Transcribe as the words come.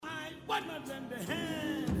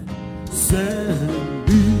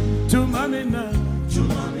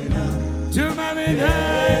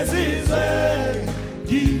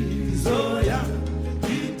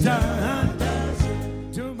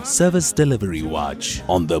Service Delivery Watch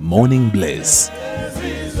on the Morning Bliss.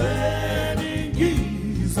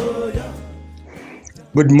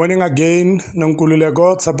 Good morning again,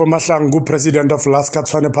 Nonkululeko, Tshepo Mahlangu, President of LASCA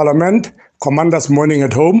Tshwane Parliament, Commander's Morning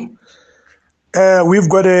at Home. We've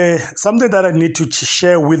got something that I need to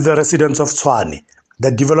share with the residents of Tshwane, the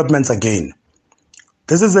developments again.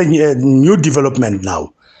 This is a new development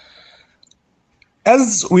now.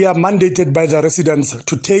 As we are mandated by the residents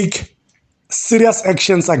to take serious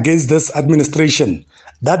actions against this administration,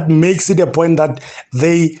 that makes it a point that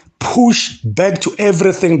they push back to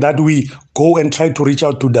everything that we go and try to reach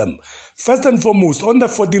out to them. First and foremost, on the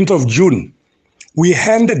 14th of June, we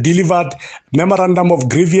hand-delivered memorandum of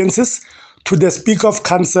grievances to the Speaker of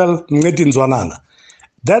Council, Mngeti Nzwanana.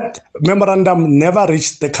 That memorandum never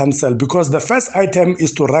reached the council because the first item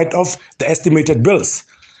is to write off the estimated bills.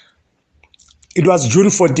 It was June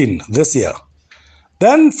 14 this year.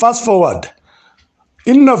 Then fast forward,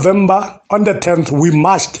 in November, on the 10th, we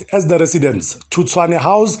marched as the residents to Tshwane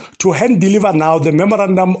House to hand-deliver now the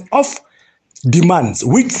memorandum of demands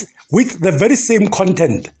with the very same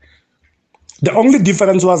content. The only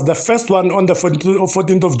difference was the first one on the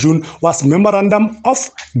 14th of June was memorandum of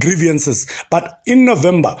grievances. But in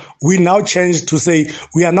November, we now changed to say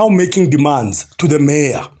we are now making demands to the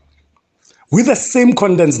mayor. With the same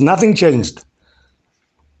contents, nothing changed.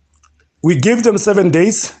 We gave them 7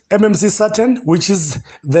 days. MMC Sutton, which is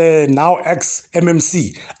the now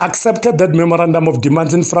ex-MMC, accepted that memorandum of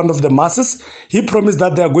demands in front of the masses. He promised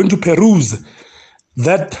that they are going to peruse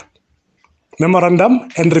that memorandum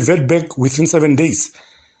and revert back within 7 days.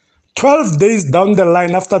 12 days down the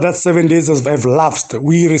line, after that 7 days have lapsed,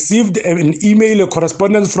 we received an email, a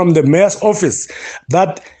correspondence from the mayor's office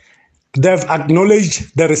that they've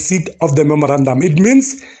acknowledged the receipt of the memorandum. It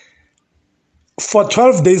means for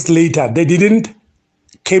 12 days later, they didn't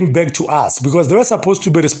came back to us because they were supposed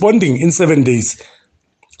to be responding in 7 days.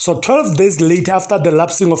 So 12 days later, after the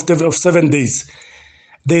lapsing of 7 days,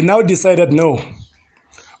 they now decided, no,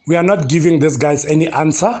 we are not giving these guys any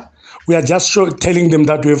answer. We are just telling them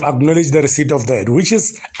that we have acknowledged the receipt of that, which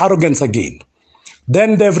is arrogance again.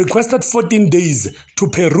 Then they've requested 14 days to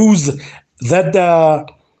peruse that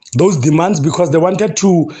those demands because they wanted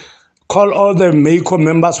to call all the MEICO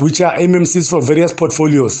members, which are MMCs for various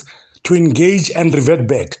portfolios, to engage and revert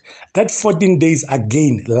back. That 14 days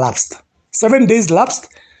again lapsed. 7 days lapsed,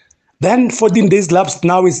 then 14 days lapsed.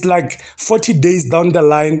 Now it's like 40 days down the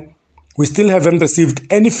line. We still haven't received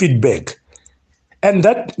any feedback. And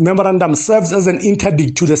that memorandum serves as an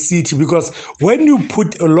interdict to the city because when you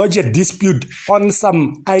put a larger dispute on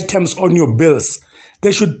some items on your bills,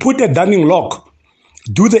 they should put a dunning lock.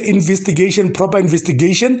 Do the investigation, proper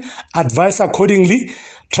investigation, advise accordingly,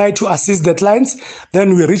 try to assist the clients,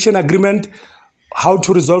 then we reach an agreement how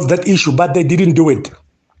to resolve that issue, but they didn't do it.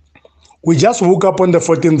 We just woke up on the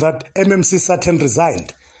 14th that MMC Sutton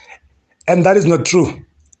resigned, and that is not true.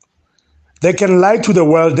 They can lie to the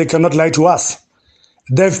world, they cannot lie to us.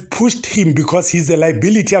 They've pushed him because he's a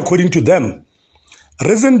liability according to them.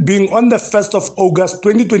 Reason being, on the 1st of August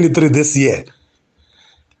 2023 this year,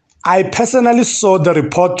 I personally saw the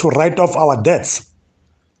report to write off our debts.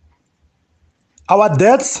 Our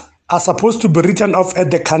debts are supposed to be written off at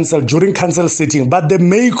the council during council sitting, but the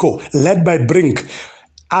MEICO, led by Brink,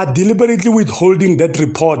 are deliberately withholding that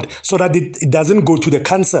report so that it doesn't go to the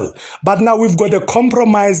council. But now we've got a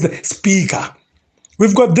compromised speaker.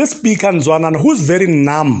 We've got this speaker, Nzwanana, who's very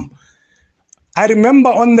numb. I remember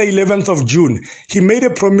on the 11th of June, he made a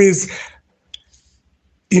promise,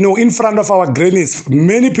 in front of our grannies.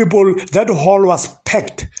 Many people, that hall was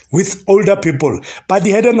packed with older people, but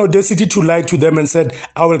he had an audacity to lie to them and said,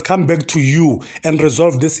 I will come back to you and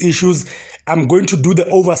resolve these issues. I'm going to do the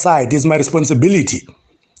oversight. It's my responsibility.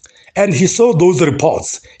 And he saw those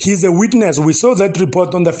reports. He's a witness. We saw that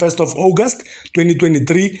report on the 1st of August,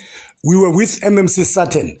 2023. We were with MMC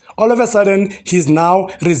Sutton. All of a sudden, he's now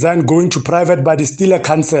resigned, going to private, but he's still a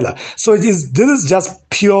councillor. So this is just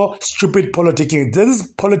pure stupid politicking. This is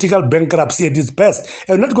political bankruptcy at its best.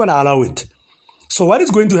 I'm not going to allow it. So what is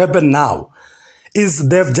going to happen now is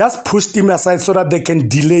they've just pushed him aside so that they can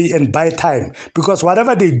delay and buy time. Because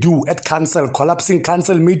whatever they do at council, collapsing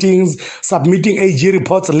council meetings, submitting AG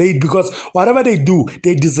reports late, because whatever they do,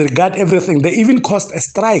 they disregard everything. They even caused a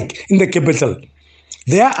strike in the capital.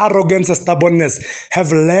 Their arrogance and stubbornness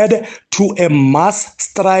have led to a mass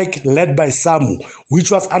strike led by SAMU,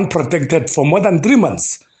 which was unprotected for more than 3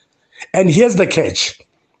 months. And here's the catch.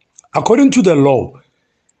 According to the law,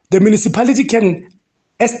 the municipality can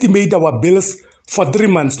estimate our bills for 3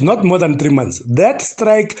 months, not more than 3 months. That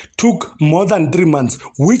strike took more than 3 months,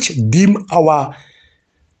 which deem our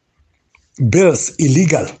bills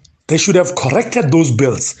illegal. They should have corrected those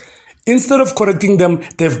bills. Instead of correcting them,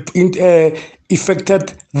 they've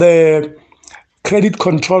effected the credit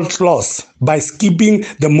control clause by skipping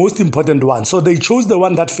the most important one. So they chose the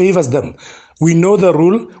one that favors them. We know the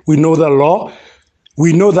rule, we know the law,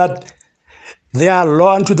 we know that they are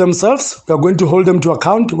law unto themselves. We are going to hold them to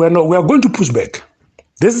account. We are going to push back.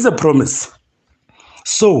 This is a promise.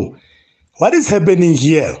 So what is happening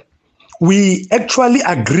here? We actually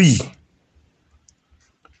agree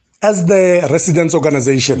as the residents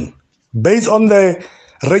organization, based on the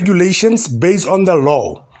regulations, based on the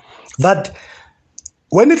law, that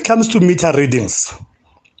when it comes to meter readings,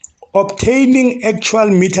 obtaining actual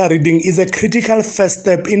meter reading is a critical first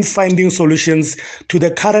step in finding solutions to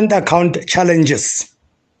the current account challenges.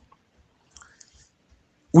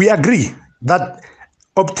 We agree that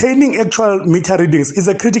obtaining actual meter readings is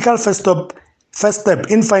a critical first step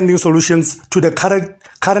in finding solutions to the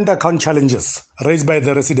current account challenges raised by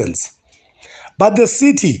the residents. But the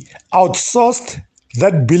city outsourced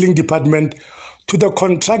that billing department to the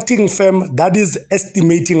contracting firm that is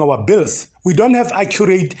estimating our bills. We don't have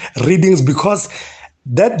accurate readings because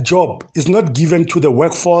that job is not given to the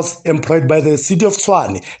workforce employed by the city of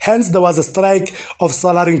Tshwane. Hence, there was a strike of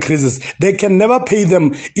salary increases. They can never pay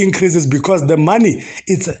them increases because the money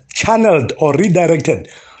is channeled or redirected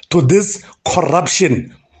to this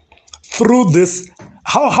corruption through this.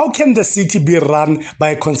 How can the city be run by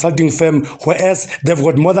a consulting firm whereas they've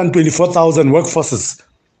got more than 24,000 workforces?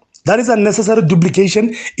 That is unnecessary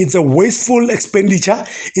duplication. It's a wasteful expenditure.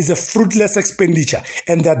 It's a fruitless expenditure.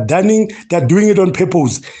 And they're doing it on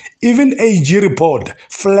purpose. Even AG report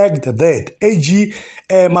flagged that. AG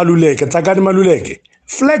Maluleke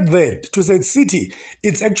flagged that to say city,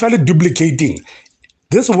 it's actually duplicating.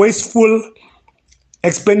 This wasteful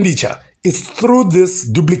expenditure is through this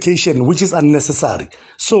duplication, which is unnecessary.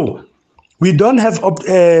 So we don't have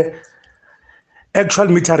actual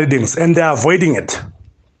meter readings and they're avoiding it.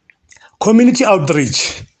 Community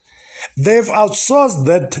outreach, they've outsourced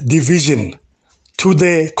that division to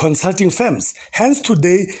the consulting firms. Hence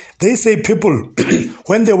today, they say people,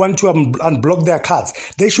 when they want to unblock their cards,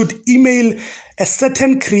 they should email a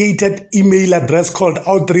certain created email address called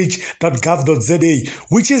outreach.gov.za,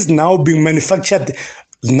 which is now being manufactured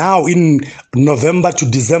now in November to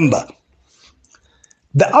December.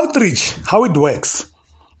 The outreach, how it works,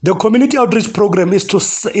 the community outreach program is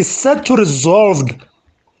set to resolve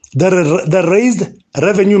the raised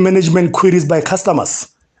revenue management queries by customers.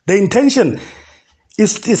 The intention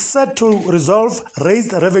is set to resolve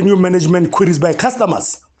raised revenue management queries by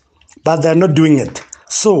customers, but they're not doing it.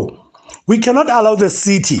 So we cannot allow the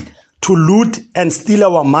city to loot and steal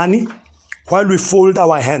our money while we fold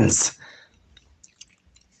our hands.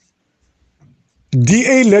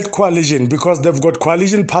 DA-led coalition, because they've got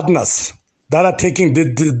coalition partners that are taking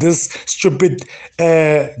this stupid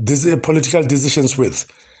political decisions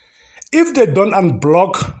with. If they don't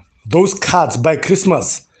unblock those cards by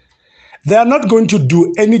Christmas, they are not going to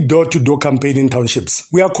do any door-to-door campaign in townships.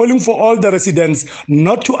 We are calling for all the residents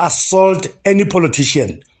not to assault any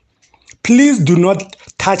politician. Please do not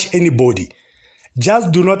touch anybody.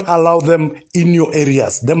 Just do not allow them in your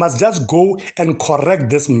areas. They must just go and correct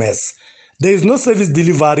this mess. There is no service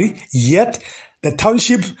delivery, yet the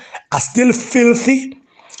townships are still filthy.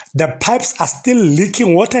 The pipes are still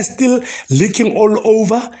leaking, water is still leaking all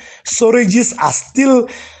over, storages are still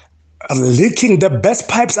leaking, the best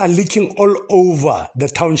pipes are leaking all over the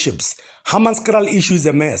townships. Hammanskraal issue is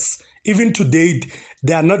a mess. Even to date,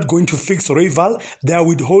 they are not going to fix Rooiwal. They are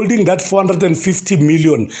withholding that 450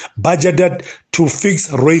 million budgeted to fix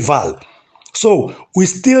Rooiwal. So we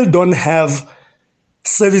still don't have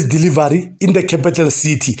service delivery in the capital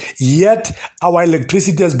city, yet our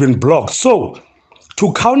electricity has been blocked. So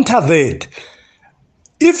to counter that,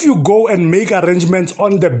 if you go and make arrangements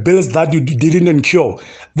on the bills that you didn't incur,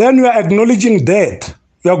 then you are acknowledging that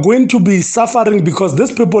you are going to be suffering because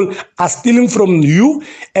these people are stealing from you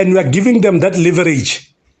and you are giving them that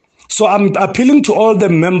leverage. So I'm appealing to all the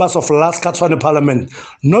members of LASCA Tshwane Parliament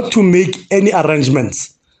not to make any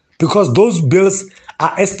arrangements because those bills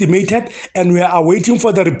are estimated and we are waiting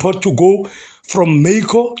for the report to go from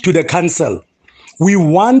MEICO to the council. We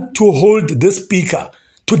want to hold the speaker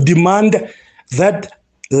to demand that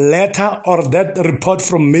letter or that report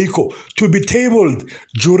from MEICO to be tabled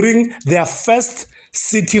during their first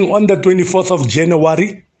sitting on the 24th of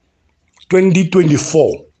January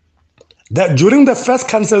 2024. That during the first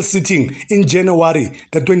council sitting in January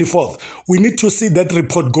the 24th, we need to see that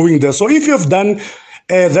report going there. So if you've done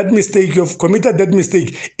that mistake, you've committed that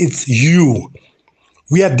mistake, it's you.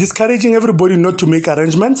 We are discouraging everybody not to make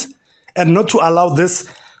arrangements and not to allow this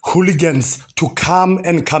hooligans to come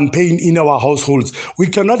and campaign in our households. We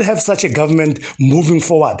cannot have such a government moving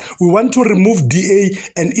forward. We want to remove DA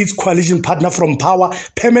and its coalition partner from power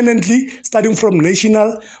permanently, starting from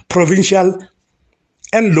national, provincial,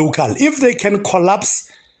 and local. If they can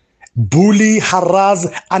collapse, bully, harass,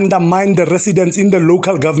 undermine the residents in the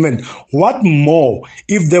local government, what more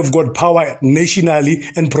if they've got power nationally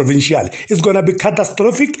and provincially? It's going to be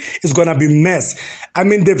catastrophic. It's going to be mess. I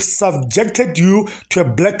mean, they've subjected you to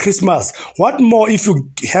a Black Christmas. What more if you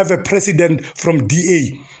have a president from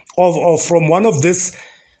DA or from one of these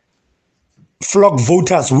flock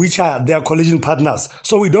voters, which are their coalition partners?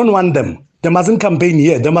 So we don't want them. They mustn't campaign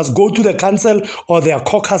here. They must go to the council or their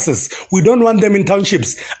caucuses. We don't want them in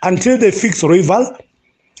townships until they fix Royval,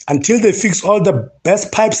 until they fix all the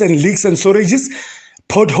best pipes and leaks and storages,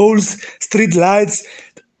 potholes, street lights,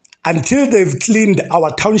 until they've cleaned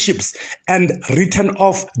our townships and written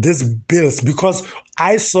off these bills. Because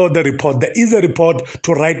I saw the report. There is a report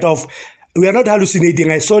to write off. We are not hallucinating.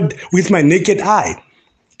 I saw it with my naked eye.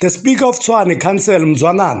 The Speaker of Tshwane Council,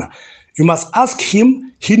 Mzwanana, you must ask him.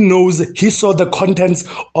 He knows, he saw the contents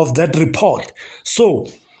of that report. So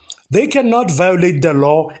they cannot violate the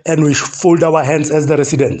law and we fold our hands as the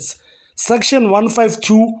residents. Section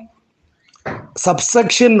 152,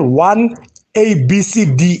 subsection 1, A, B,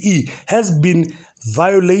 C, D, E has been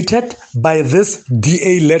violated by this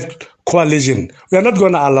DA-led coalition. We are not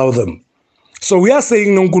going to allow them. So we are saying,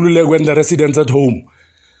 Nonkulule, when the residents at home,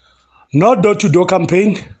 no door-to-door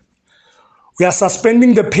campaign. We are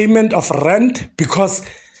suspending the payment of rent because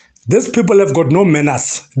these people have got no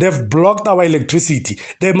manners. They've blocked our electricity.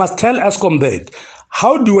 They must tell Eskom that.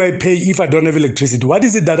 How do I pay if I don't have electricity? What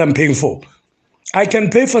is it that I'm paying for? I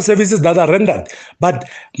can pay for services that are rendered, but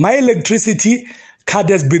my electricity card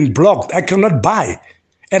has been blocked. I cannot buy.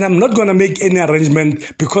 And I'm not going to make any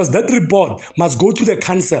arrangement because that report must go to the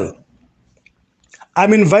council.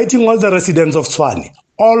 I'm inviting all the residents of Tshwane,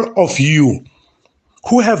 all of you,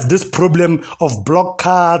 who have this problem of block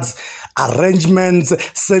cards, arrangements,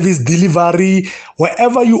 service delivery,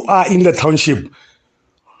 wherever you are in the township.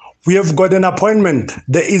 We have got an appointment.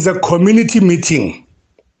 There is a community meeting.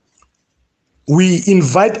 We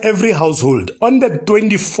invite every household on the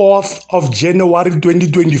 24th of January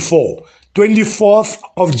 2024. 24th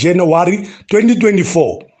of January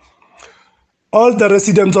 2024. All the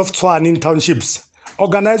residents of Tshwane in townships,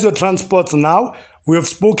 organize your transports now. We have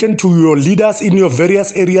spoken to your leaders in your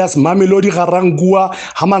various areas, Mamelodi, Garangua,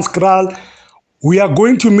 Hammanskraal. We are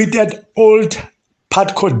going to meet at Old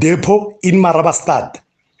Patco Depot in Marabastad.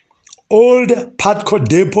 Old Patco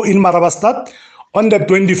Depot in Marabastad on the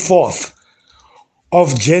 24th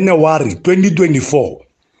of January 2024.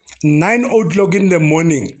 9 o'clock in the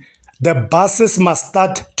morning, the buses must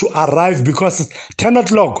start to arrive because 10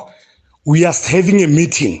 o'clock, we are having a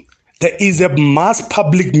meeting. There is a mass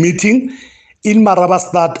public meeting in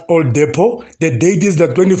Marabastad Old Depot. The date is the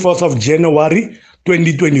 24th of January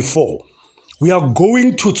 2024. We are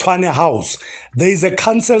going to Tshwane House. There is a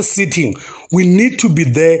council sitting. We need to be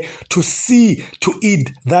there to see, to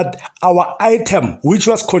eat that our item, which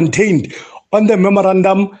was contained on the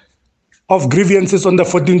memorandum of grievances on the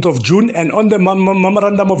 14th of June and on the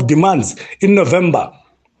memorandum of demands in November,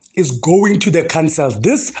 is going to the council.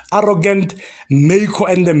 This arrogant Meiko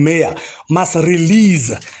and the mayor must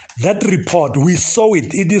release that report. We saw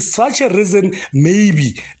it. It is such a reason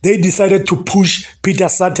maybe they decided to push Peter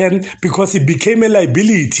Sutton, because he became a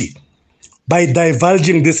liability by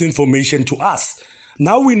divulging this information to us.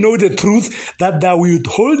 Now we know the truth that they are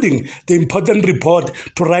withholding the important report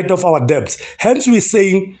to write off our debts. Hence we're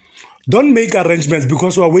saying, don't make arrangements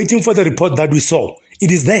because we are waiting for the report that we saw.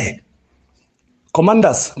 It is there.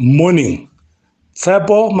 Commanders, morning.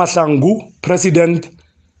 Tshepo Mahlangu, President,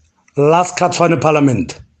 LASCA Tshwane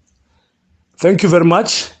Parliament. Thank you very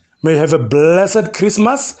much. May you have a blessed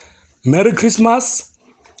Christmas, Merry Christmas,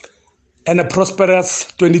 and a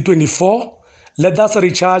prosperous 2024. Let us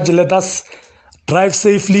recharge, let us drive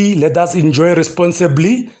safely, let us enjoy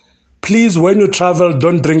responsibly. Please, when you travel,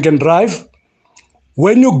 don't drink and drive.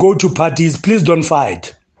 When you go to parties, please don't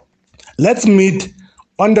fight. Let's meet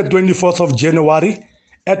on the 24th of January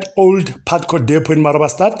at Old Patco Depot in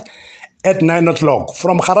Marabastad at 9 o'clock.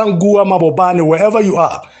 From Garangua, Mabopane, wherever you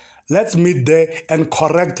are, let's meet there and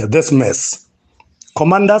correct this mess.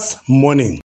 Commanders, morning.